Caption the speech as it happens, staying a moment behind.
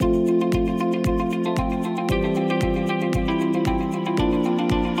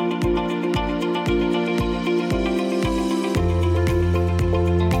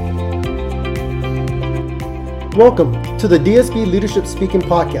Welcome to the DSB Leadership Speaking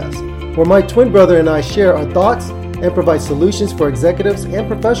Podcast, where my twin brother and I share our thoughts and provide solutions for executives and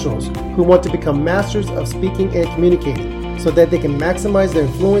professionals who want to become masters of speaking and communicating so that they can maximize their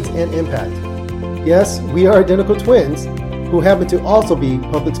influence and impact. Yes, we are identical twins who happen to also be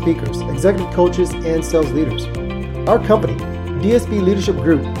public speakers, executive coaches, and sales leaders. Our company, DSB Leadership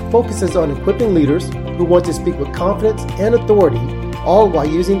Group, focuses on equipping leaders who want to speak with confidence and authority, all while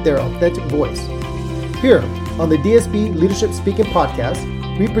using their authentic voice. Here on the DSB Leadership Speaking Podcast,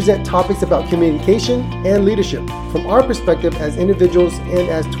 we present topics about communication and leadership from our perspective as individuals and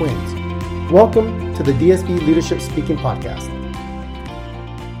as twins. Welcome to the DSB Leadership Speaking Podcast.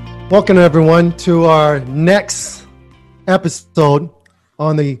 Welcome everyone to our next episode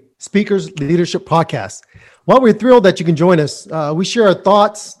on the Speakers Leadership Podcast. Well, we're thrilled that you can join us. We share our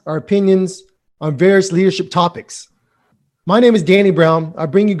thoughts, our opinions on various leadership topics. My name is Danny Brown. I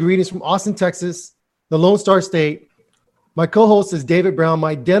bring you greetings from Austin, Texas, the Lone Star State. My co-host is David Brown,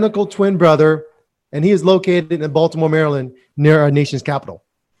 my identical twin brother, and he is located in Baltimore, Maryland, near our nation's capital.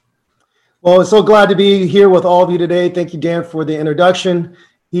 Well, I'm so glad to be here with all of you today. Thank you, Dan, for the introduction.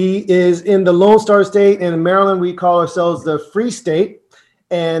 He is in the Lone Star State, and in Maryland, we call ourselves the Free State,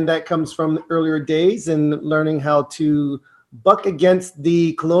 and that comes from earlier days and learning how to buck against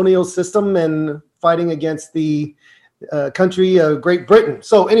the colonial system and fighting against the country of Great Britain.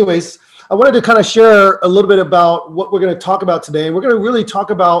 So anyways, I wanted to kind of share a little bit about what we're going to talk about today. We're going to really talk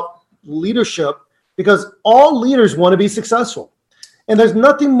about leadership because all leaders want to be successful. And there's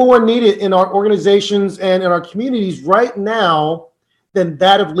nothing more needed in our organizations and in our communities right now than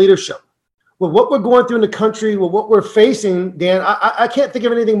that of leadership. With what we're going through in the country, with what we're facing, Dan, I can't think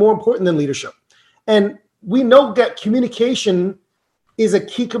of anything more important than leadership. And we know that communication is a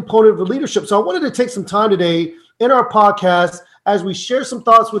key component of leadership. So I wanted to take some time today in our podcast as we share some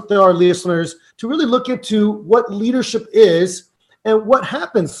thoughts with our listeners to really look into what leadership is and what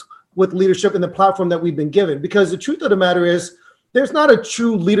happens with leadership in the platform that we've been given. Because the truth of the matter is there's not a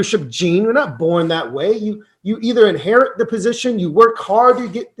true leadership gene. We're not born that way. You either inherit the position, you work hard to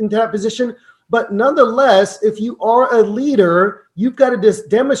get into that position, but nonetheless, if you are a leader, you've got to just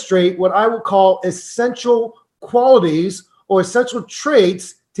demonstrate what I would call essential qualities or essential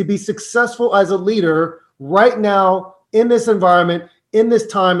traits to be successful as a leader right now in this environment, in this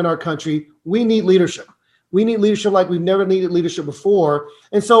time in our country. We need leadership. We need leadership like we've never needed leadership before.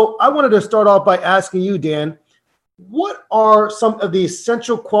 And so I wanted to start off by asking you, Dan, what are some of the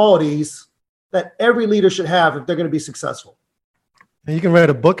essential qualities that every leader should have if they're going to be successful? And you can write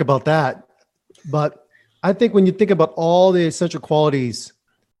a book about that. But I think when you think about all the essential qualities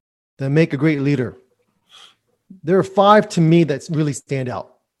that make a great leader, there are 5 to me that really stand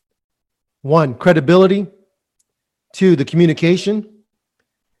out. 1, credibility. 2, the communication.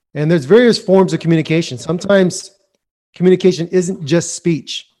 And there's various forms of communication. Sometimes communication isn't just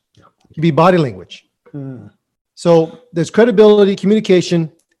speech. It can be body language. So there's credibility,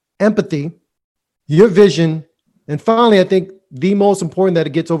 communication, empathy, your vision, and finally, I think the most important that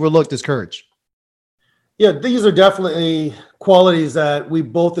it gets overlooked is courage. Yeah, these are definitely qualities that we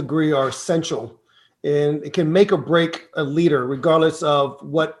both agree are essential, and it can make or break a leader, regardless of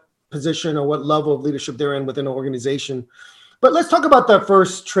what position or what level of leadership they're in within an organization. But let's talk about that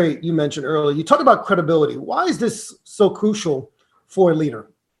first trait you mentioned earlier. You talked about credibility. Why is this so crucial for a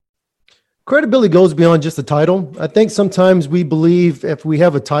leader? Credibility goes beyond just the title. I think sometimes we believe if we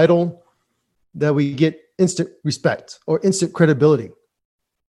have a title that we get instant respect or instant credibility.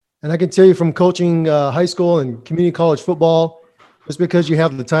 And I can tell you from coaching high school and community college football, just because you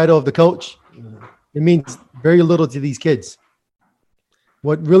have the title of the coach, it means very little to these kids.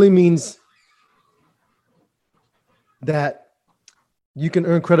 What really means that you can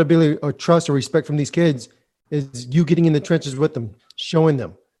earn credibility or trust or respect from these kids is you getting in the trenches with them, showing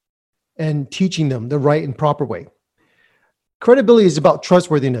them and teaching them the right and proper way. Credibility is about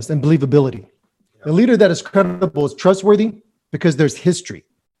trustworthiness and believability. A leader that is credible is trustworthy because there's history.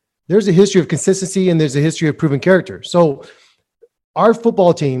 There's a history of consistency and there's a history of proven character. So our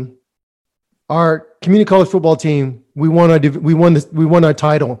football team, our community college football team, we won our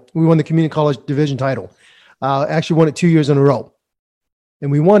title. We won the community college division title. Actually won it 2 years in a row.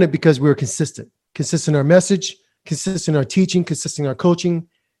 And we won it because we were consistent in our message, consistent in our teaching, consistent in our coaching.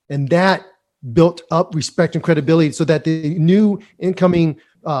 And that built up respect and credibility so that the new incoming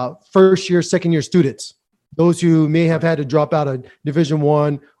first year, second year students, those who may have had to drop out of Division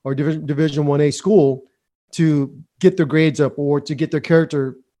I or Division 1A school to get their grades up or to get their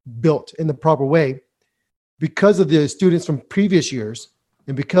character built in the proper way, because of the students from previous years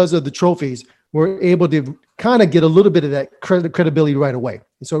and because of the trophies, we're able to kind of get a little bit of that credibility right away.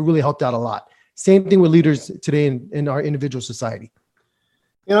 And so it really helped out a lot. Same thing with leaders today in our individual society.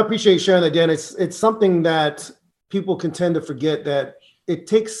 I appreciate you sharing that, Dan. It's something that people can tend to forget, that it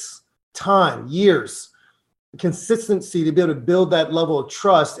takes time, years, consistency to be able to build that level of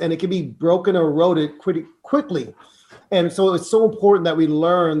trust, and it can be broken or eroded pretty quickly. And so it's so important that we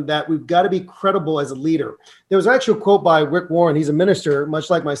learn that we've got to be credible as a leader. There was actually a quote by Rick Warren. He's a minister, much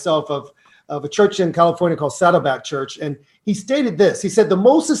like myself, of a church in California called Saddleback Church. And he stated this. He said, the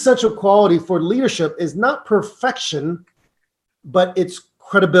most essential quality for leadership is not perfection, but it's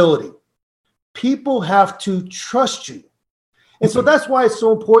credibility. People have to trust you. And so that's why it's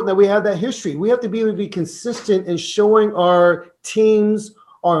so important that we have that history. We have to be able to be consistent in showing our teams,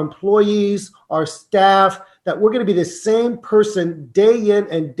 our employees, our staff, that we're going to be the same person day in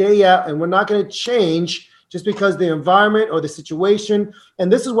and day out, and we're not going to change just because the environment or the situation.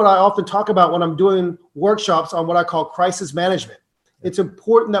 And this is what I often talk about when I'm doing workshops on what I call crisis management. It's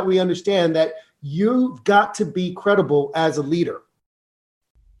important that we understand that you've got to be credible as a leader.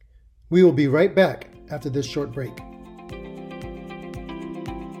 We will be right back after this short break.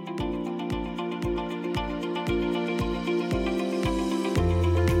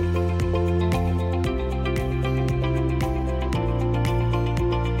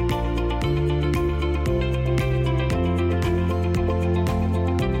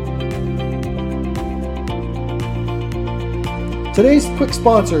 Today's quick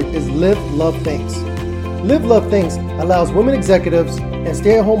sponsor is Live Love Thanks. Live Love Thanks allows women executives and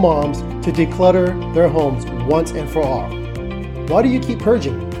stay-at-home moms to declutter their homes once and for all. Why do you keep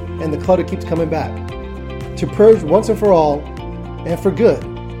purging and the clutter keeps coming back? To purge once and for all and for good,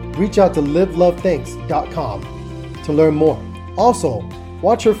 reach out to livelovethanks.com to learn more. Also,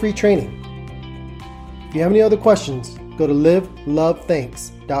 watch her free training. If you have any other questions, go to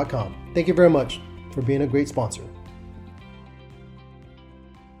livelovethanks.com. Thank you very much for being a great sponsor.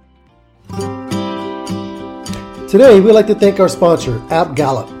 Today, we'd like to thank our sponsor,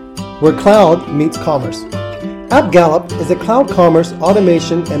 AppGallop, where cloud meets commerce. AppGallop is a cloud commerce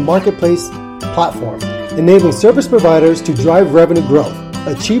automation and marketplace platform, enabling service providers to drive revenue growth,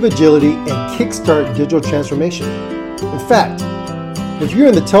 achieve agility, and kickstart digital transformation. In fact, if you're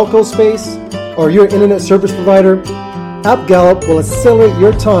in the telco space or you're an internet service provider, AppGallop will accelerate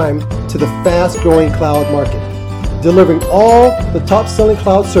your time to the fast-growing cloud market, delivering all the top-selling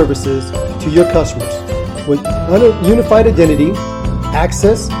cloud services to your customers with unified identity,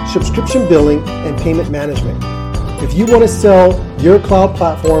 access, subscription billing, and payment management. If you want to sell your cloud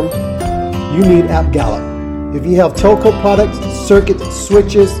platform, you need AppGallop. If you have telco products, circuits,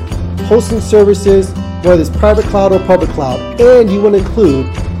 switches, hosting services, whether it's private cloud or public cloud, and you want to include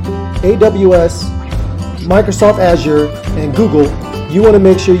AWS, Microsoft Azure, and Google, you want to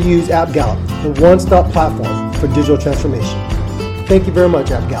make sure you use AppGallop, the one-stop platform for digital transformation. Thank you very much,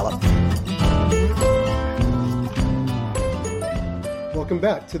 AppGallop. Welcome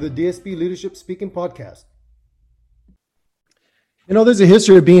back to the DSP Leadership Speaking Podcast. You know, there's a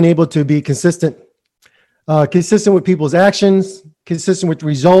history of being able to be consistent with people's actions, consistent with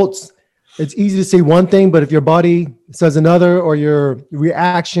results. It's easy to say one thing, but if your body says another or your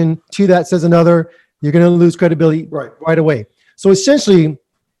reaction to that says another, you're going to lose credibility right away. So essentially,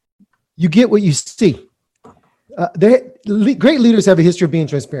 you get what you see. Great leaders have a history of being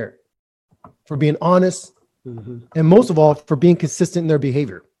transparent, for being honest, and most of all, for being consistent in their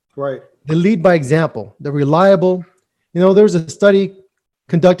behavior. Right. They lead by example. They're reliable. You know, there was a study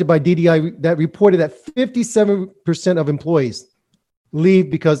conducted by DDI that reported that 57% of employees leave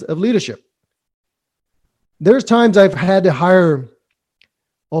because of leadership. There's times I've had to hire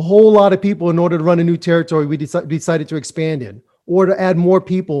a whole lot of people in order to run a new territory we decided to expand in, or to add more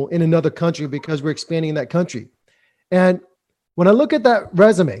people in another country because we're expanding in that country. And when I look at that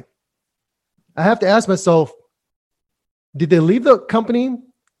resume, I have to ask myself, did they leave the company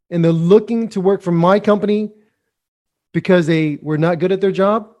and they're looking to work for my company because they were not good at their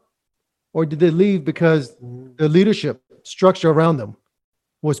job? Or did they leave because the leadership structure around them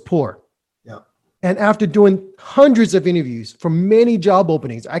was poor? Yeah. And after doing hundreds of interviews for many job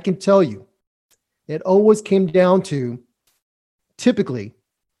openings, I can tell you, it always came down to typically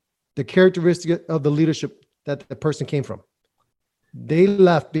the characteristic of the leadership that the person came from. They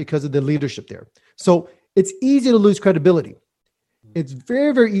left because of the leadership there. So it's easy to lose credibility. It's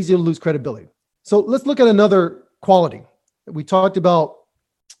very, very easy to lose credibility. So let's look at another quality. We talked about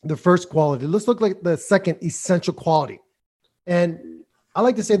the first quality. Let's look at the second essential quality. And I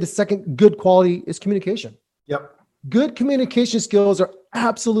like to say the second good quality is communication. Yep. Good communication skills are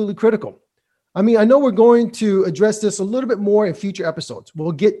absolutely critical. I mean, I know we're going to address this a little bit more in future episodes.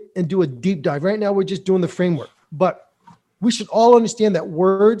 We'll get and do a deep dive. Right now, we're just doing the framework. But we should all understand that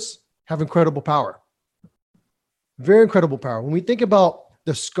words have incredible power. Very incredible power. When we think about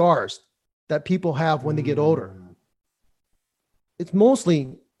the scars that people have when they get older, it's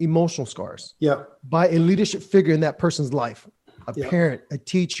mostly emotional scars Yeah. by a leadership figure in that person's life, a Yeah. parent, a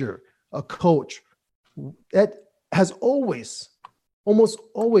teacher, a coach. That has almost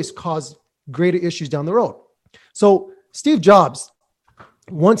always caused greater issues down the road. So Steve Jobs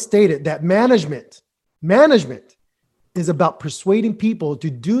once stated that management is about persuading people to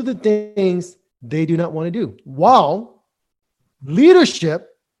do the things they do not want to do, while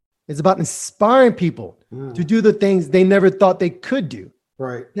leadership is about inspiring people to do the things they never thought they could do.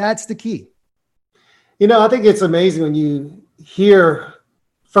 Right. That's the key. You know, I think it's amazing when you hear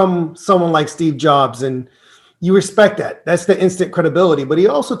from someone like Steve Jobs and you respect that. That's the instant credibility. But he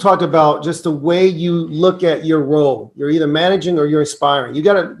also talked about just the way you look at your role. You're either managing or you're inspiring. You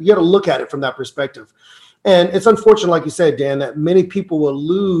gotta look at it from that perspective. And it's unfortunate, like you said, Dan, that many people will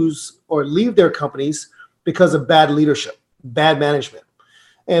lose or leave their companies because of bad leadership, bad management.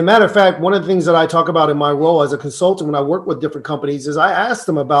 And matter of fact, one of the things that I talk about in my role as a consultant when I work with different companies is I ask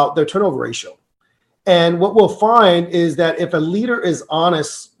them about their turnover ratio. And what we'll find is that if a leader is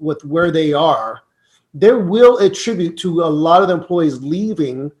honest with where they are, they will attribute to a lot of the employees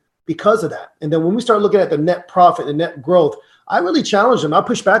leaving because of that. And then when we start looking at the net profit and net growth, I really challenge them. I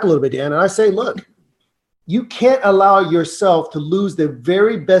push back a little bit, Dan, and I say, look, you can't allow yourself to lose the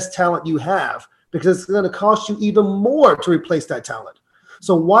very best talent you have because it's going to cost you even more to replace that talent.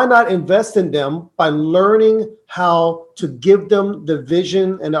 So why not invest in them by learning how to give them the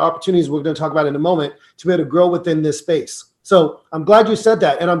vision and the opportunities we're going to talk about in a moment to be able to grow within this space. So I'm glad you said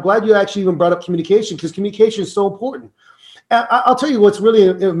that. And I'm glad you actually even brought up communication, because communication is so important. And I'll tell you what's really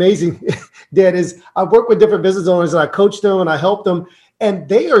amazing, Dan, is I work with different business owners and I coach them and I help them. And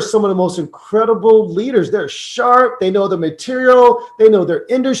they are some of the most incredible leaders. They're sharp. They know the material. They know their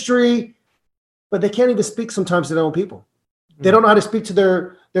industry, but they can't even speak sometimes to their own people. They don't know how to speak to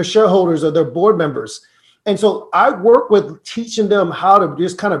their shareholders or their board members. And so I work with teaching them how to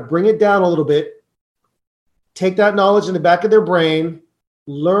just kind of bring it down a little bit, take that knowledge in the back of their brain,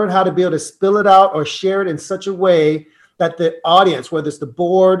 learn how to be able to spill it out or share it in such a way that the audience, whether it's the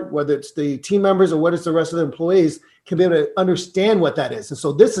board, whether it's the team members, or whether it's the rest of the employees, can be able to understand what that is. And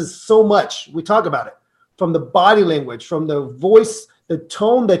so this is so much, we talk about it, from the body language, from the voice, the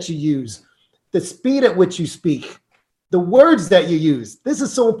tone that you use, the speed at which you speak, the words that you use. This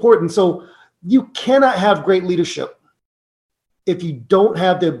is so important. So you cannot have great leadership if you don't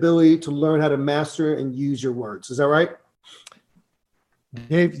have the ability to learn how to master and use your words. Is that right?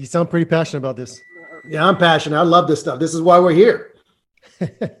 Dave, you sound pretty passionate about this. Yeah, I'm passionate. I love this stuff. This is why we're here.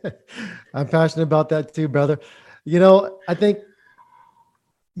 I'm passionate about that too, brother. You know, I think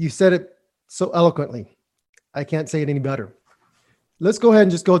you said it so eloquently. I can't say it any better. Let's go ahead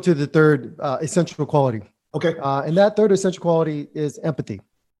and just go to the third essential quality. Okay. And that third essential quality is empathy.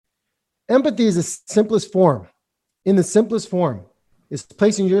 Empathy is the simplest form. In the simplest form is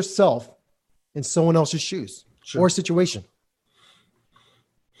placing yourself in someone else's shoes or situation.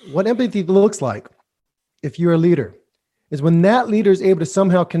 What empathy looks like, if you're a leader, is when that leader is able to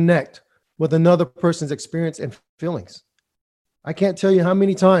somehow connect with another person's experience and feelings. I can't tell you how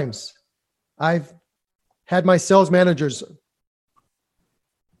many times I've had my sales managers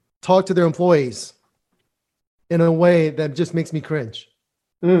talk to their employees in a way that just makes me cringe.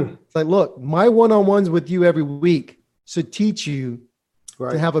 It's like, look, my one-on-ones with you every week should teach you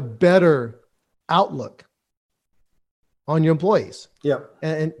to have a better outlook on your employees. Yeah.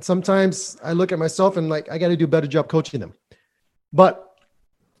 And sometimes I look at myself and like, I got to do a better job coaching them. But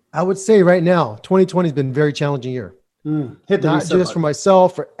I would say right now, 2020 has been a very challenging year. Hit the Not reset just button. for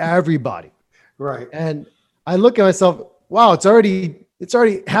myself, for everybody. Right. And I look at myself, wow, it's already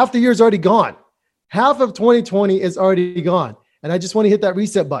half the year is already gone. Half of 2020 is already gone. And I just want to hit that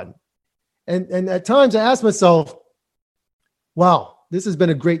reset button. And at times I ask myself, wow, this has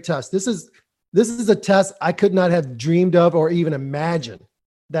been a great test. This is a test I could not have dreamed of or even imagined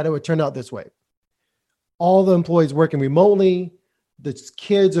that it would turn out this way. All the employees working remotely, the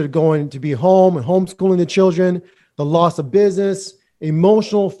kids are going to be home and homeschooling the children, the loss of business,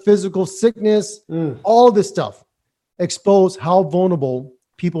 emotional, physical sickness, all this stuff expose how vulnerable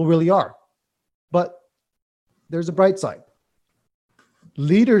people really are. But there's a bright side.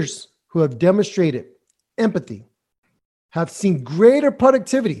 Leaders who have demonstrated empathy have seen greater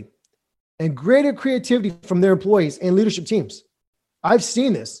productivity and greater creativity from their employees and leadership teams. I've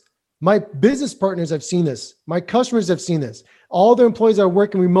seen this. My business partners have seen this. My customers have seen this. All their employees are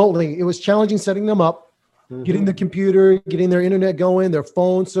working remotely. It was challenging setting them up, getting the computer, getting their internet going, their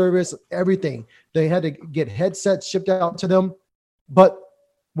phone service, everything. They had to get headsets shipped out to them. But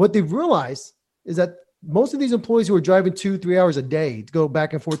what they've realized is that most of these employees who are driving 2-3 hours a day to go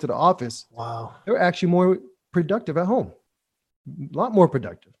back and forth to the office, Wow. they're actually more productive at home, a lot more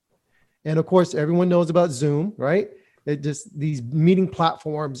productive. And of course, everyone knows about Zoom, right? It just these meeting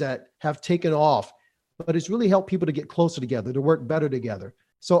platforms that have taken off, but it's really helped people to get closer together, to work better together.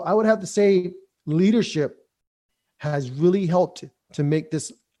 So I would have to say leadership has really helped to make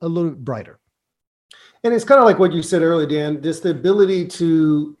this a little bit brighter. And it's kind of like what you said earlier, Dan, just the ability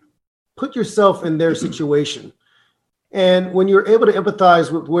to put yourself in their situation. And when you're able to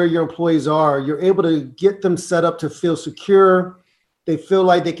empathize with where your employees are, you're able to get them set up to feel secure. They feel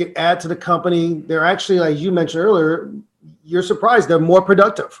like they can add to the company. They're actually, like you mentioned earlier, you're surprised they're more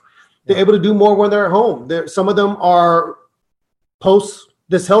productive. They're able to do more when they're at home. Some of them are post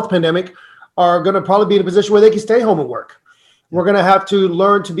this health pandemic are going to probably be in a position where they can stay home and work. We're going to have to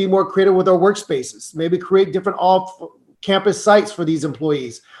learn to be more creative with our workspaces, maybe create different off-campus sites for these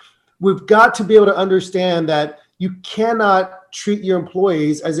employees. We've got to be able to understand that you cannot treat your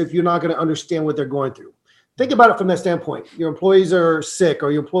employees as if you're not going to understand what they're going through. Think about it from that standpoint. Your employees are sick,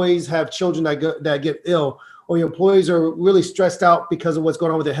 or your employees have children that get ill, or your employees are really stressed out because of what's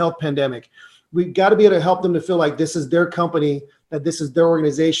going on with the health pandemic. We've got to be able to help them to feel like this is their company, that this is their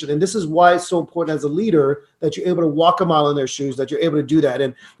organization. And this is why it's so important as a leader that you're able to walk a mile in their shoes, that you're able to do that.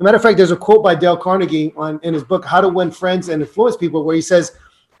 And as a matter of fact, there's a quote by Dale Carnegie in his book, How to Win Friends and Influence People, where he says,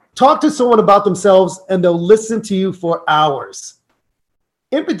 talk to someone about themselves and they'll listen to you for hours.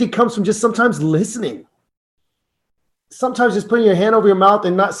 Empathy comes from just sometimes listening. Sometimes just putting your hand over your mouth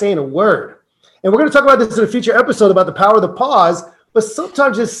and not saying a word. And we're going to talk about this in a future episode about the power of the pause, but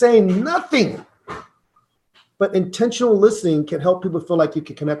sometimes just saying nothing. But intentional listening can help people feel like you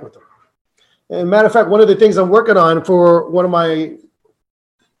can connect with them. And matter of fact, one of the things I'm working on for one of my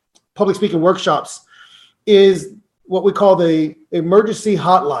public speaking workshops is what we call the emergency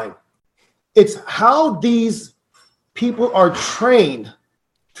hotline. It's how these people are trained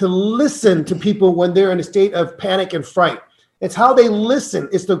to listen to people when they're in a state of panic and fright. It's how they listen.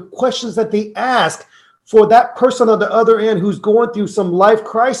 It's the questions that they ask for that person on the other end who's going through some life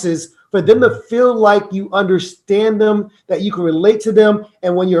crisis, for them to feel like you understand them, that you can relate to them.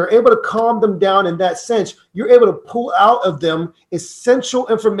 And when you're able to calm them down in that sense, you're able to pull out of them essential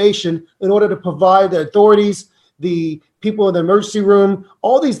information in order to provide the authorities, the people in the emergency room,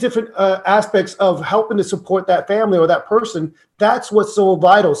 all these different aspects of helping to support that family or that person. That's what's so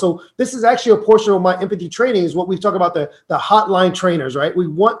vital. So this is actually a portion of my empathy training, is what we talk about, the hotline trainers, right? We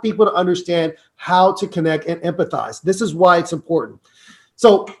want people to understand how to connect and empathize. This is why it's important.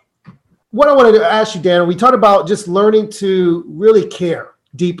 So what I wanted to ask you, Dan, we talked about just learning to really care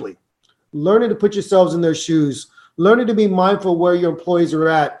deeply, learning to put yourselves in their shoes, learning to be mindful where your employees are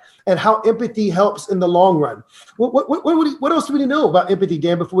at, and how empathy helps in the long run. What else do we need to know about empathy,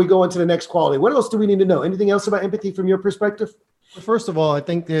 Dan, before we go into the next quality? What else do we need to know? Anything else about empathy from your perspective? First of all, I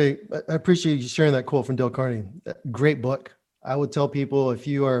appreciate you sharing that quote from Dale Carnegie. Great book. I would tell people, if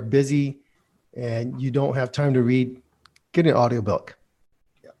you are busy and you don't have time to read, get an audiobook.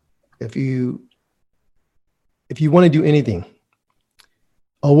 If you want to do anything,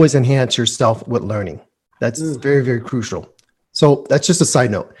 always enhance yourself with learning. That's very, very crucial. So that's just a side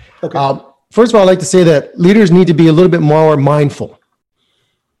note. Okay. First of all, I'd like to say that leaders need to be a little bit more mindful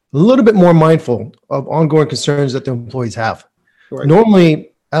of ongoing concerns that the employees have. Right.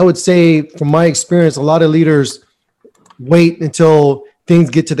 Normally, I would say, from my experience, a lot of leaders wait until things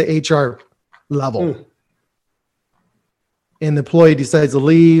get to the HR level. And the employee decides to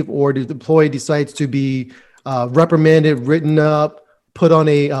leave, or the employee decides to be reprimanded, written up, put on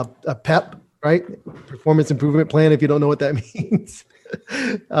a PEP, right? Performance improvement plan, if you don't know what that means.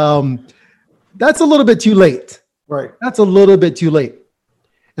 That's a little bit too late. Right. That's a little bit too late.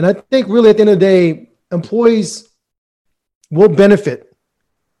 And I think really at the end of the day, employees will benefit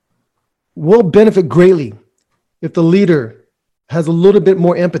greatly if the leader has a little bit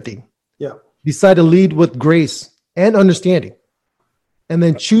more empathy. Yeah. Decide to lead with grace and understanding, and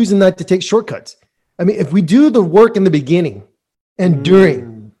then choosing not to take shortcuts. I mean, if we do the work in the beginning and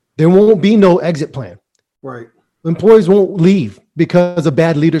during, there won't be no exit plan. Right. Employees won't leave because of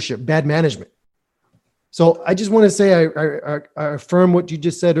bad leadership, bad management. So I just want to say, I affirm what you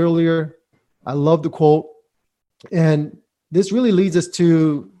just said earlier. I love the quote. And this really leads us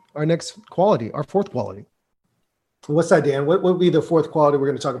to our next quality, our fourth quality. What's that, Dan? What would be the fourth quality we're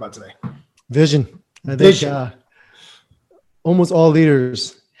going to talk about today? Vision. I think almost all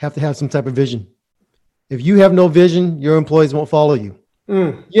leaders have to have some type of vision. If you have no vision, your employees won't follow you.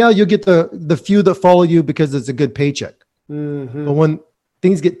 Yeah, you'll get the few that follow you because it's a good paycheck. But when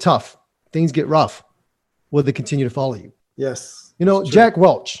things get tough, things get rough, will they continue to follow you? Yes. You know, Jack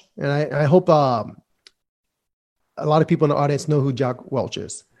Welch, and I hope a lot of people in the audience know who Jack Welch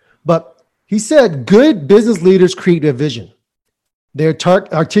is. But he said, good business leaders create a vision. They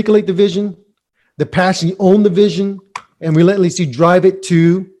articulate the vision, they passionately own the vision, and relentlessly drive it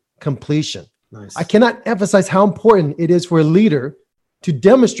to completion. Nice. I cannot emphasize how important it is for a leader to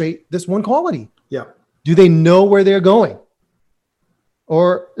demonstrate this one quality. Yeah. Do they know where they're going?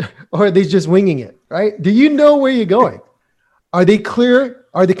 Or are they just winging it, right? Do you know where you're going? Are they clear?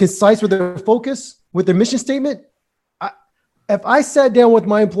 Are they concise with their focus, with their mission statement? If I sat down with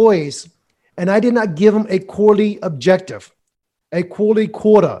my employees and I did not give them a quarterly objective, a quarterly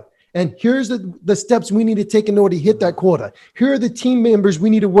quota, and here's the steps we need to take in order to hit that quota. Here are the team members we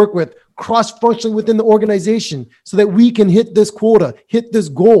need to work with cross-functionally within the organization so that we can hit this quota, hit this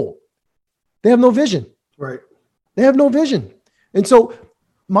goal. They have no vision. Right. They have no vision. And so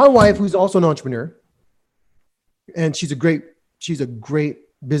my wife, who's also an entrepreneur, and she's a great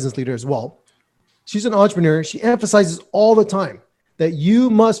business leader as well. She's an entrepreneur. She emphasizes all the time that you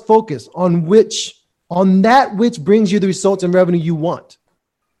must focus on that which brings you the results and revenue you want.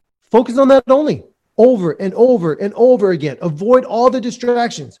 Focus on that only, over and over and over again. Avoid all the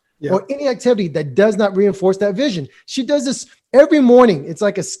distractions or any activity that does not reinforce that vision. She does this every morning. It's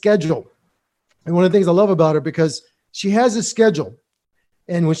like a schedule. And one of the things I love about her, because she has a schedule.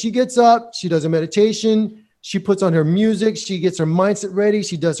 And when she gets up, she does a meditation. She puts on her music. She gets her mindset ready.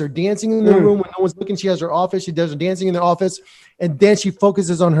 She does her dancing in the room when no one's looking. She has her office. She does her dancing in the office. And then she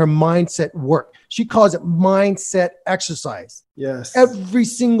focuses on her mindset work. She calls it mindset exercise. Yes. Every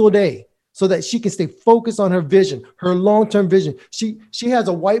single day, so that she can stay focused on her vision, her long-term vision. She has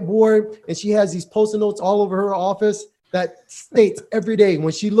a whiteboard and she has these post-it notes all over her office that states every day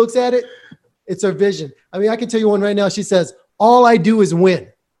when she looks at it, it's her vision. I mean, I can tell you one right now. She says, all I do is win.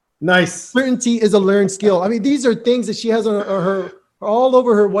 Nice. Certainty is a learned skill. I mean, these are things that she has on her all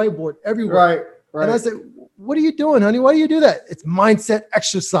over her whiteboard everywhere. Right. And I said, what are you doing, honey? Why do you do that? It's mindset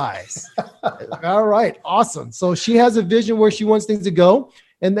exercise. All right. Awesome. So she has a vision where she wants things to go.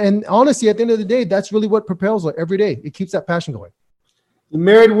 And honestly, at the end of the day, that's really what propels her every day. It keeps that passion going. You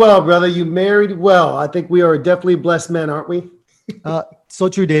married well, brother. You married well. I think we are definitely blessed men, aren't we? So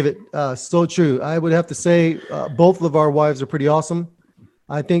true, David. So true. I would have to say both of our wives are pretty awesome.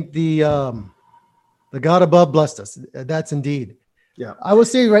 I think the God above blessed us. That's indeed. Yeah. I will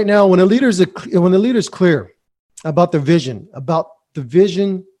say right now, when a leader's clear about their vision, about the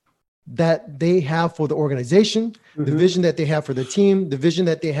vision that they have for the organization, the vision that they have for the team, the vision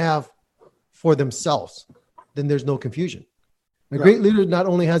that they have for themselves, then there's no confusion. A great leader not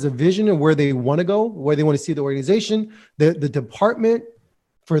only has a vision of where they want to go, where they want to see the organization, the department,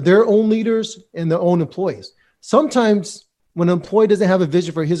 for their own leaders and their own employees. Sometimes when an employee doesn't have a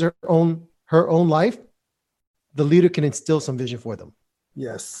vision for his or her own life, the leader can instill some vision for them.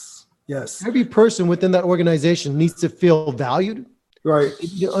 Yes. Yes. Every person within that organization needs to feel valued. Right. They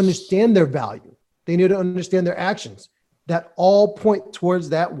need to understand their value. They need to understand their actions that all point towards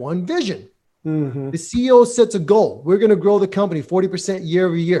that one vision. The CEO sets a goal. We're going to grow the company 40% year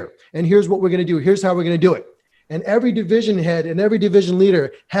over year. And here's what we're going to do. Here's how we're going to do it. And every division head and every division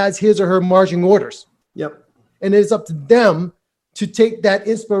leader has his or her marching orders. Yep. And it's up to them to take that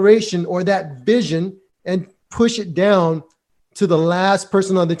inspiration or that vision and push it down to the last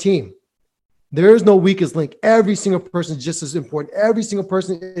person on the team. There is no weakest link. Every single person is just as important. Every single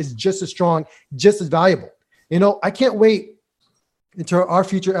person is just as strong, just as valuable. You know, I can't wait until our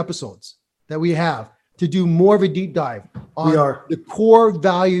future episodes that we have to do more of a deep dive on the core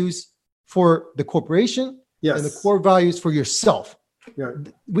values for the corporation and the core values for yourself. Yeah.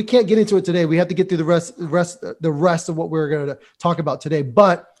 We can't get into it today. We have to get through the rest of what we're going to talk about today.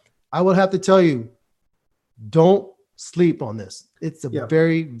 But I will have to tell you, don't sleep on this. It's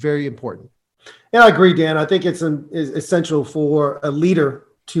very, very important. Yeah, I agree, Dan. I think it's essential for a leader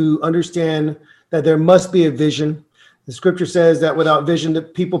to understand that there must be a vision. The scripture says that without vision, the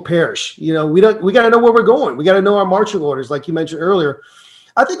people perish. You know, we got to know where we're going. We got to know our marching orders, like you mentioned earlier.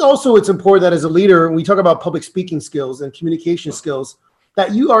 I think also it's important that as a leader, when we talk about public speaking skills and communication skills,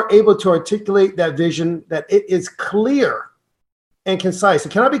 that you are able to articulate that vision, that it is clear and concise.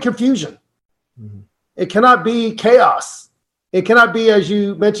 It cannot be confusion. It cannot be chaos. It cannot be, as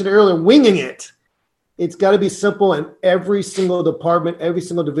you mentioned earlier, winging it. It's got to be simple, and every single department, every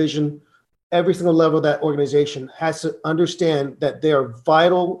single division, every single level of that organization has to understand that they are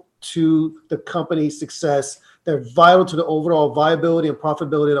vital to the company's success. They're vital to the overall viability and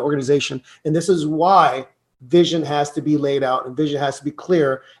profitability of the organization. And this is why vision has to be laid out and vision has to be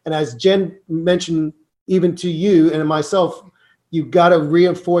clear. And as Jen mentioned, even to you and myself, you've got to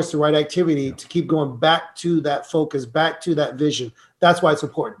reinforce the right activity to keep going back to that focus, back to that vision. That's why it's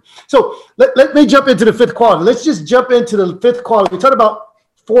important. So let me jump into the fifth quality. Let's just jump into the fifth quality. We talked about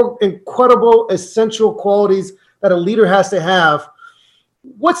 4 incredible essential qualities that a leader has to have.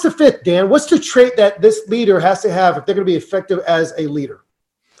 What's the fifth, Dan? What's the trait that this leader has to have if they're going to be effective as a leader?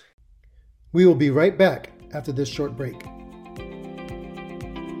 We will be right back after this short break.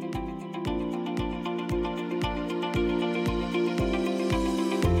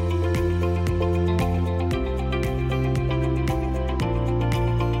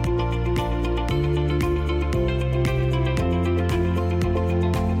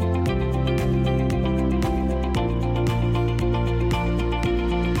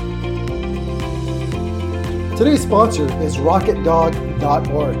 Today's sponsor is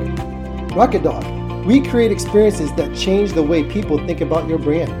RocketDog.org. Rocket Dog, we create experiences that change the way people think about your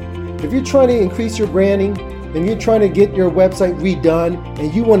brand. If you're trying to increase your branding and you're trying to get your website redone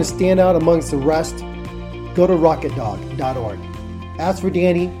and you want to stand out amongst the rest, go to RocketDog.org. Ask for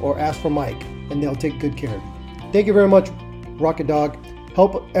Danny or ask for Mike and they'll take good care of you. Thank you very much, Rocket Dog.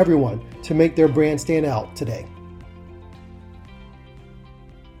 Help everyone to make their brand stand out today.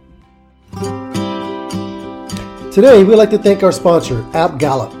 Today, we'd like to thank our sponsor,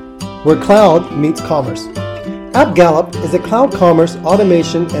 AppGallop, where cloud meets commerce. AppGallop is a cloud commerce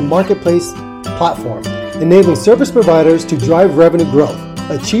automation and marketplace platform, enabling service providers to drive revenue growth,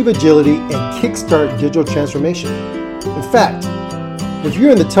 achieve agility, and kickstart digital transformation. In fact, if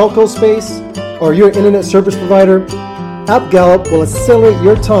you're in the telco space or you're an internet service provider, AppGallop will accelerate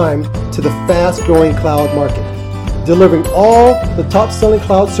your time to the fast-growing cloud market, delivering all the top-selling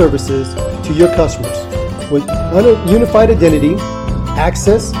cloud services to your customers with unified identity,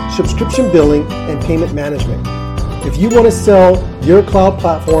 access, subscription billing, and payment management. If you want to sell your cloud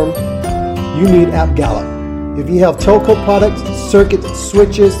platform, you need AppGallop. If you have telco products, circuits,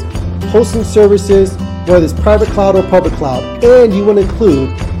 switches, hosting services, whether it's private cloud or public cloud, and you want to include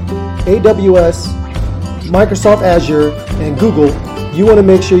AWS, Microsoft Azure, and Google, you want to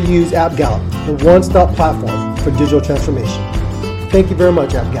make sure you use AppGallop, the one-stop platform for digital transformation. Thank you very much,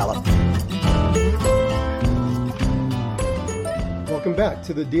 AppGallop. Welcome back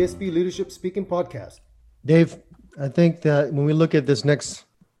to the DSP Leadership Speaking Podcast. Dave, I think that when we look at this next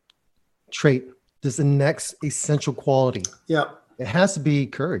trait, this next essential quality, it has to be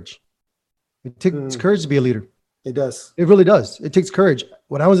courage. It takes courage to be a leader. It does. It really does. It takes courage.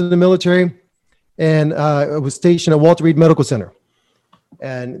 When I was in the military and I was stationed at Walter Reed Medical Center,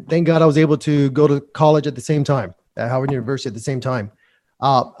 and thank God I was able to go to college at the same time, at Howard University at the same time.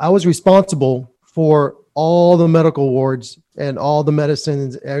 I was responsible for all the medical wards and all the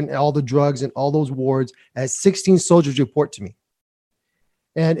medicines and all the drugs and all those wards as 16 soldiers report to me.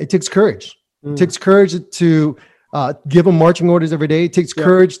 And it takes courage. It takes courage to give them marching orders every day. It takes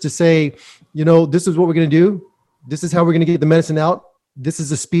courage to say, you know, this is what we're going to do. This is how we're going to get the medicine out. This is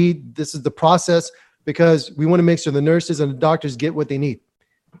the speed. This is the process, because we want to make sure the nurses and the doctors get what they need.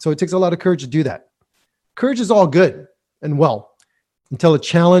 So it takes a lot of courage to do that. Courage is all good and well until a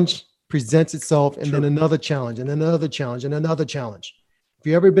challenge presents itself, and then another challenge, and another challenge, and another challenge. If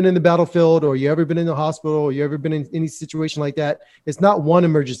you've ever been in the battlefield, or you ever been in the hospital, or you ever been in any situation like that, it's not one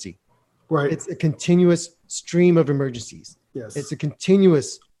emergency. Right. It's a continuous stream of emergencies. Yes. It's a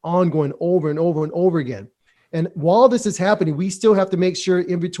continuous ongoing over and over and over again. And while this is happening, we still have to make sure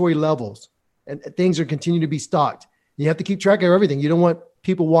inventory levels and things are continuing to be stocked. You have to keep track of everything. You don't want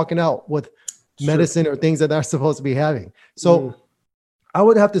people walking out with medicine or things that they're supposed to be having. So I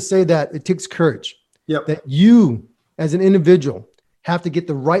would have to say that it takes courage. That you, as an individual, have to get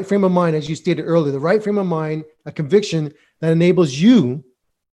the right frame of mind, as you stated earlier, the right frame of mind, a conviction that enables you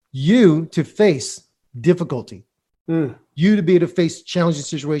to face difficulty, you to be able to face challenging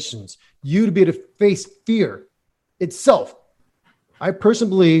situations, you to be able to face fear itself. I personally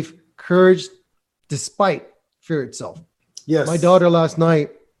believe courage despite fear itself. Yes. My daughter last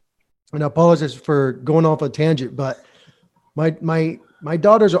night, and I apologize for going off a tangent, but my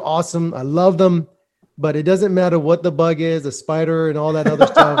daughters are awesome. I love them, but it doesn't matter what the bug is, a spider and all that other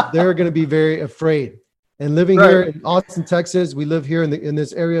stuff. They're going to be very afraid. And living here in Austin, Texas, we live here in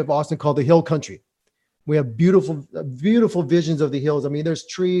this area of Austin called the Hill Country. We have beautiful visions of the hills. I mean, there's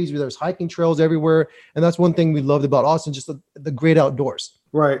trees, there's hiking trails everywhere. And that's one thing we loved about Austin, just the great outdoors.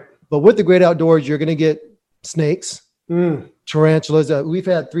 Right. But with the great outdoors, you're going to get snakes, tarantulas. We've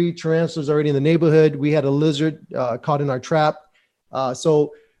had 3 tarantulas already in the neighborhood. We had a lizard caught in our trap.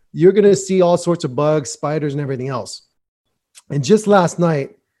 So you're going to see all sorts of bugs, spiders, and everything else. And just last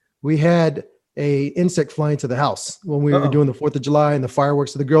night, we had a insect fly into the house when we were doing the 4th of July and the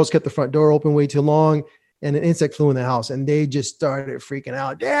fireworks. So the girls kept the front door open way too long. and an insect flew in the house, and they just started freaking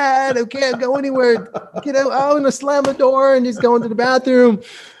out. Dad, I can't go anywhere. Get out! I'm gonna slam the door and just go into the bathroom.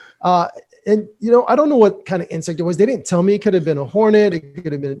 And I don't know what kind of insect it was. They didn't tell me. It could have been a hornet. It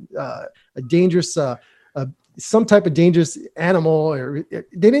could have been a dangerous, some type of dangerous animal. Or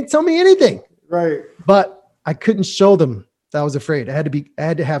they didn't tell me anything. Right. But I couldn't show them that I was afraid. I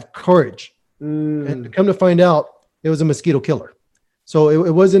had to have courage. And to come to find out, it was a mosquito killer. So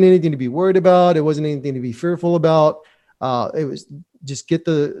it wasn't anything to be worried about. It wasn't anything to be fearful about. It was just get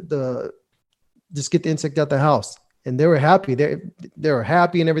the insect out the house. And they were happy. They were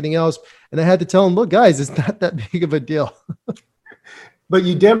happy and everything else. And I had to tell them, look, guys, it's not that big of a deal. But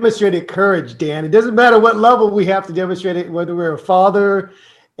you demonstrated courage, Dan. It doesn't matter what level we have to demonstrate it, whether we're a father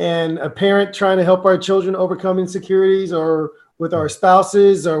and a parent trying to help our children overcome insecurities, or with our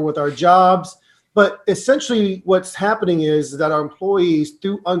spouses, or with our jobs. But essentially what's happening is that our employees,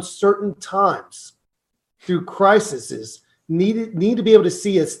 through uncertain times, through crises, need to be able to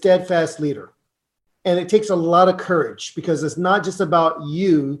see a steadfast leader. And it takes a lot of courage, because it's not just about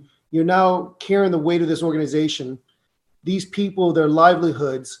you. You're now carrying the weight of this organization, these people, their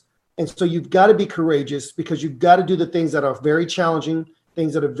livelihoods. And so you've got to be courageous, because you've got to do the things that are very challenging,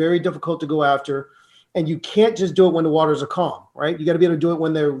 things that are very difficult to go after. And you can't just do it when the waters are calm, right? You got to be able to do it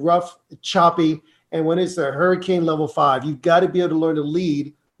when they're rough, choppy, and when it's a hurricane level 5. You've got to be able to learn to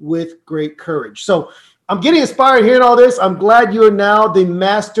lead with great courage. So I'm getting inspired hearing all this. I'm glad you are now the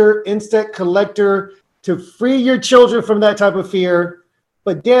master insect collector to free your children from that type of fear.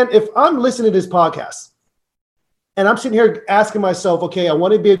 But Dan, if I'm listening to this podcast and I'm sitting here asking myself, okay, I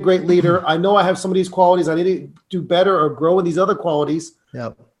want to be a great leader. I know I have some of these qualities. I need to do better or grow in these other qualities.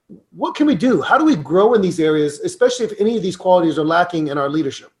 Yep. What can we do? How do we grow in these areas, especially if any of these qualities are lacking in our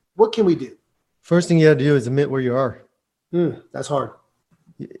leadership? What can we do? First thing you have to do is admit where you are. That's hard.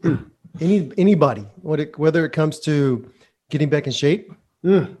 Anybody, whether it comes to getting back in shape,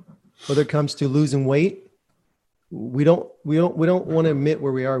 whether it comes to losing weight, we don't want to admit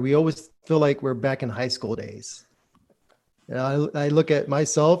where we are. We always feel like we're back in high school days. I look at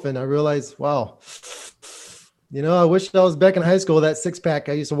myself and I realize, wow, I wish I was back in high school. That 6-pack,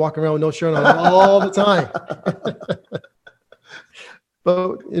 I used to walk around with no shirt on all the time.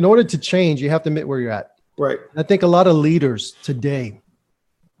 But in order to change, you have to admit where you're at. Right. I think a lot of leaders today,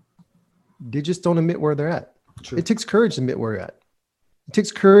 they just don't admit where they're at. True. It takes courage to admit where you're at. It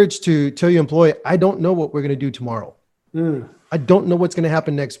takes courage to tell your employee, I don't know what we're going to do tomorrow. I don't know what's going to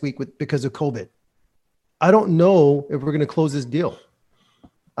happen next week because of COVID. I don't know if we're going to close this deal.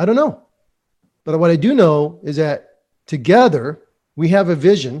 I don't know. But what I do know is that together we have a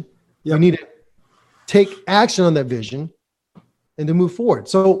vision. Yep. We need to take action on that vision and to move forward.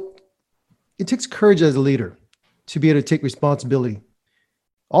 So it takes courage as a leader to be able to take responsibility.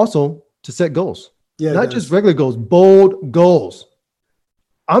 Also to set goals, not just regular goals, bold goals.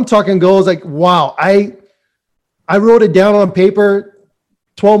 I'm talking goals like, wow, I wrote it down on paper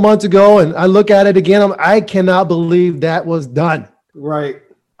 12 months ago and I look at it again. I cannot believe that was done. Right.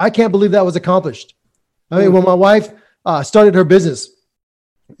 I can't believe that was accomplished. I mean, when my wife started her business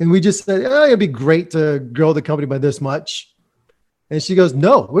and we just said, it'd be great to grow the company by this much. And she goes,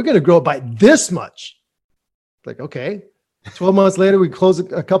 no, we're going to grow it by this much. Like, okay. 12 months later, she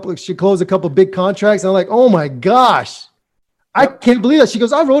closed a couple of big contracts. And I'm like, oh my gosh, I can't believe that. She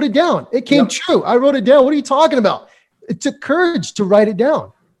goes, I wrote it down. It came true. I wrote it down. What are you talking about? It took courage to write it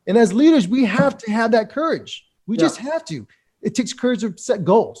down. And as leaders, we have to have that courage. We just have to. It takes courage to set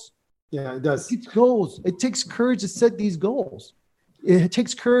goals. Yeah, it does. It takes goals. It takes courage to set these goals. It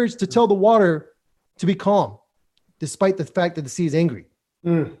takes courage to tell the water to be calm, despite the fact that the sea is angry.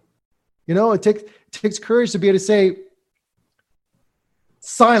 It takes courage to be able to say,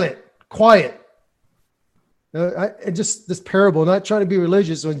 silent, quiet. Just this parable, not trying to be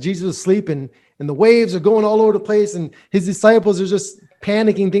religious, when Jesus was sleeping and the waves are going all over the place and his disciples are just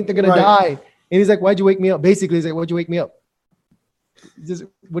panicking, think they're going to die. And he's like, why'd you wake me up? Basically, he's like, why'd you wake me up?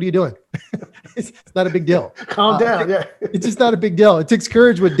 What are you doing? It's not a big deal. Calm down. It's just not a big deal. It takes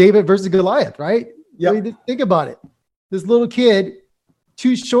courage with David versus Goliath, right? Yeah. Think about it. This little kid,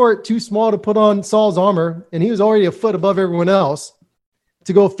 too short, too small to put on Saul's armor, and he was already a foot above everyone else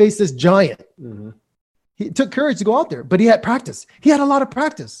to go face this giant. It took courage to go out there, but he had practice. He had a lot of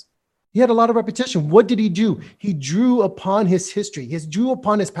practice. He had a lot of repetition. What did he do? He drew upon his history. He drew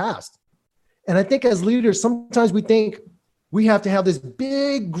upon his past. And I think as leaders, sometimes we think we have to have this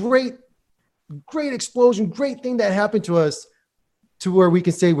big, great explosion, great thing that happened to us to where we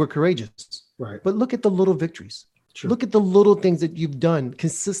can say we're courageous. Right. But look at the little victories. Sure. Look at the little things that you've done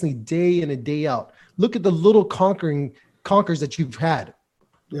consistently day in and day out. Look at the little conquers that you've had.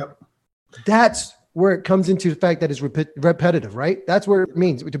 Yep. That's where it comes into the fact that it's repetitive, right? That's where it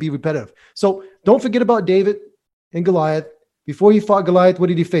means to be repetitive. So don't forget about David and Goliath. Before he fought Goliath, what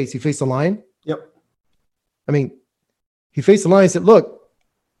did he face? He faced a lion. Yep. I mean, he faced the lion and said, look,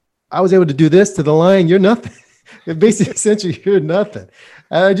 I was able to do this to the lion. You're nothing. Basically, essentially, you're nothing.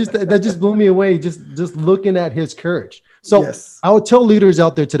 That just blew me away. Just looking at his courage. So yes. I would tell leaders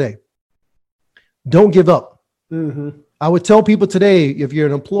out there today, don't give up. Mm-hmm. I would tell people today, if you're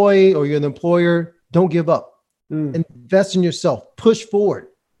an employee or you're an employer, don't give up. Invest in yourself. Push forward.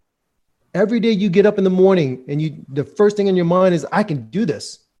 Every day you get up in the morning and the first thing in your mind is, I can do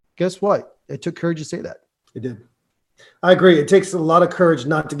this. Guess what? It took courage to say that. It did. I agree. It takes a lot of courage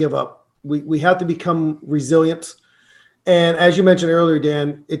not to give up. We have to become resilient. And as you mentioned earlier,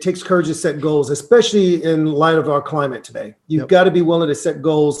 Dan, it takes courage to set goals, especially in light of our climate today. You've got to be willing to set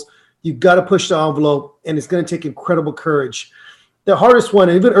goals. You've got to push the envelope, and it's going to take incredible courage. The hardest one,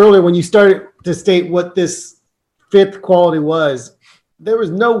 and even earlier when you started to state what this fifth quality was, there was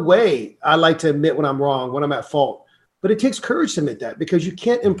no way I like to admit when I'm wrong, when I'm at fault. But it takes courage to admit that, because you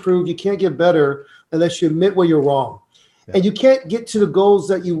can't improve, you can't get better unless you admit where you're wrong. Yeah. And you can't get to the goals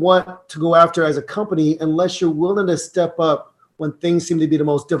that you want to go after as a company unless you're willing to step up when things seem to be the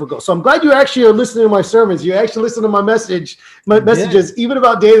most difficult. So I'm glad you actually are listening to my sermons. You actually listen to my messages, even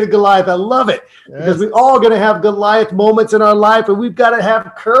about David and Goliath. I love it because we all going to have Goliath moments in our life, and we've got to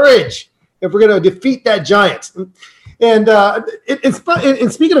have courage if we're going to defeat that giant. And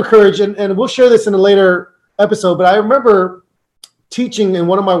speaking of courage, and we'll share this in a later episode, but I remember teaching in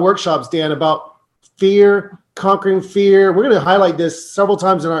one of my workshops, Dan, about fear, conquering fear. We're going to highlight this several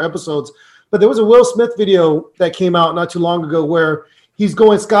times in our episodes. But there was a Will Smith video that came out not too long ago where he's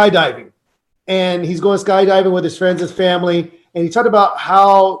going skydiving. And he's going skydiving with his friends, his family. And he talked about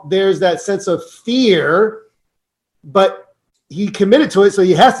how there's that sense of fear, but he committed to it, so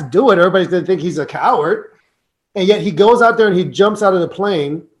he has to do it. Everybody's going to think he's a coward. And yet he goes out there and he jumps out of the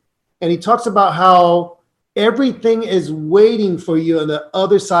plane. And he talks about how everything is waiting for you on the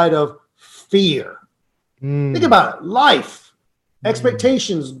other side of fear. Think about it. Life,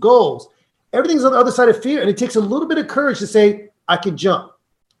 expectations, goals. Everything's on the other side of fear, and it takes a little bit of courage to say, I can jump.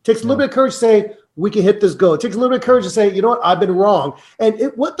 It takes a little bit of courage to say, we can hit this goal. It takes a little bit of courage to say, you know what, I've been wrong.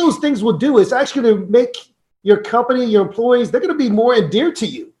 And what those things will do is actually to make your company, your employees, they're going to be more endeared to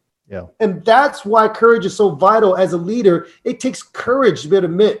you. Yeah. And that's why courage is so vital as a leader. It takes courage to be able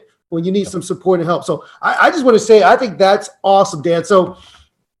to admit when you need some support and help. So I just want to say, I think that's awesome, Dan. So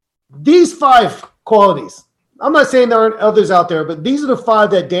these 5 qualities, I'm not saying there aren't others out there, but these are the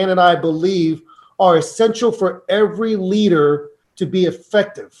 5 that Dan and I believe are essential for every leader to be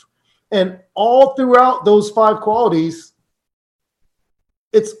effective. And all throughout those 5 qualities,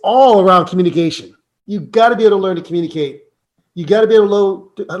 it's all around communication. You've got to be able to learn to communicate. You got to be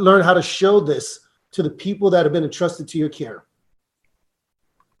able to learn how to show this to the people that have been entrusted to your care.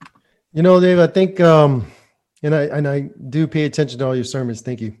 You know, Dave, I think, and I do pay attention to all your sermons.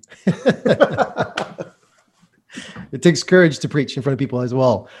 Thank you. It takes courage to preach in front of people as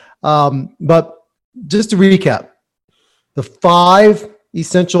well. But just to recap, the 5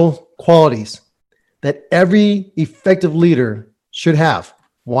 essential qualities that every effective leader should have.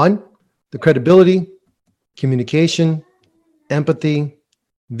 1, the credibility, communication, empathy,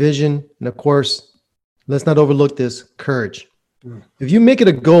 vision, and of course, let's not overlook this, courage. If you make it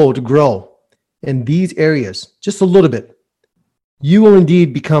a goal to grow in these areas just a little bit, you will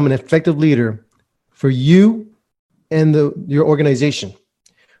indeed become an effective leader for you and your organization.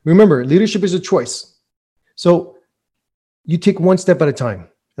 Remember, leadership is a choice. So you take one step at a time.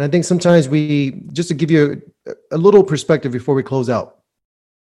 And I think sometimes just to give you a little perspective before we close out,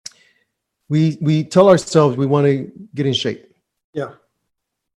 we tell ourselves we want to get in shape. Yeah.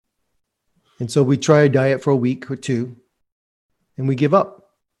 And so we try a diet for a week or 2 and we give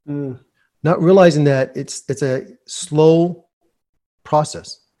up. Not realizing that it's a slow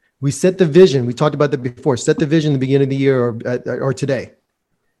process. We set the vision. We talked about that before. Set the vision in the beginning of the year or today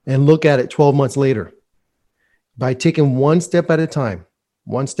and look at it 12 months later. By taking one step at a time,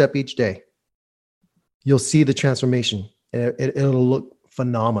 one step each day, you'll see the transformation and it'll look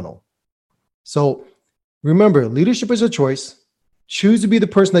phenomenal. So remember, leadership is a choice. Choose to be the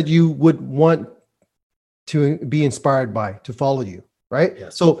person that you would want to be inspired by, to follow you, right?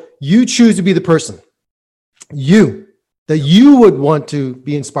 Yes. So you choose to be the person that you would want to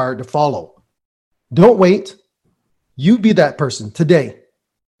be inspired to follow. Don't wait. You be that person today.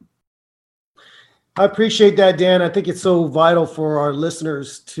 I appreciate that, Dan. I think it's so vital for our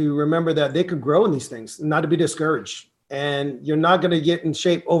listeners to remember that they could grow in these things, not to be discouraged. And you're not going to get in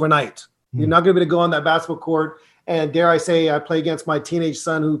shape overnight. You're not going to be able to go on that basketball court And dare I say, I play against my teenage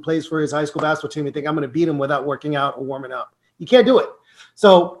son who plays for his high school basketball team and think I'm going to beat him without working out or warming up. You can't do it.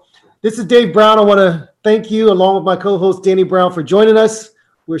 So this is Dave Brown. I want to thank you, along with my co-host Danny Brown, for joining us.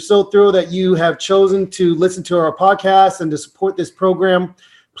 We're so thrilled that you have chosen to listen to our podcast and to support this program.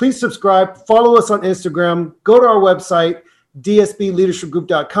 Please subscribe, follow us on Instagram, go to our website,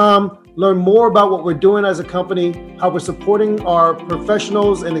 dsbleadershipgroup.com. Learn more about what we're doing as a company, how we're supporting our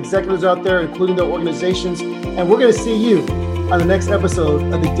professionals and executives out there, including their organizations. And we're going to see you on the next episode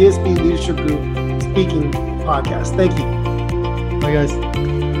of the DSB Leadership Group Speaking Podcast. Thank you. Bye, guys.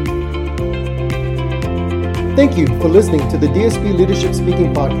 Thank you for listening to the DSB Leadership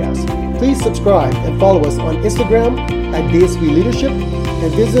Speaking Podcast. Please subscribe and follow us on Instagram at DSB Leadership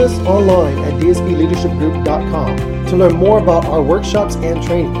and visit us online at dsbleadershipgroup.com to learn more about our workshops and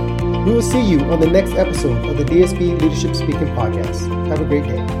training. We will see you on the next episode of the DSB Leadership Speaking Podcast. Have a great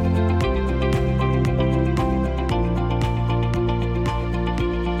day.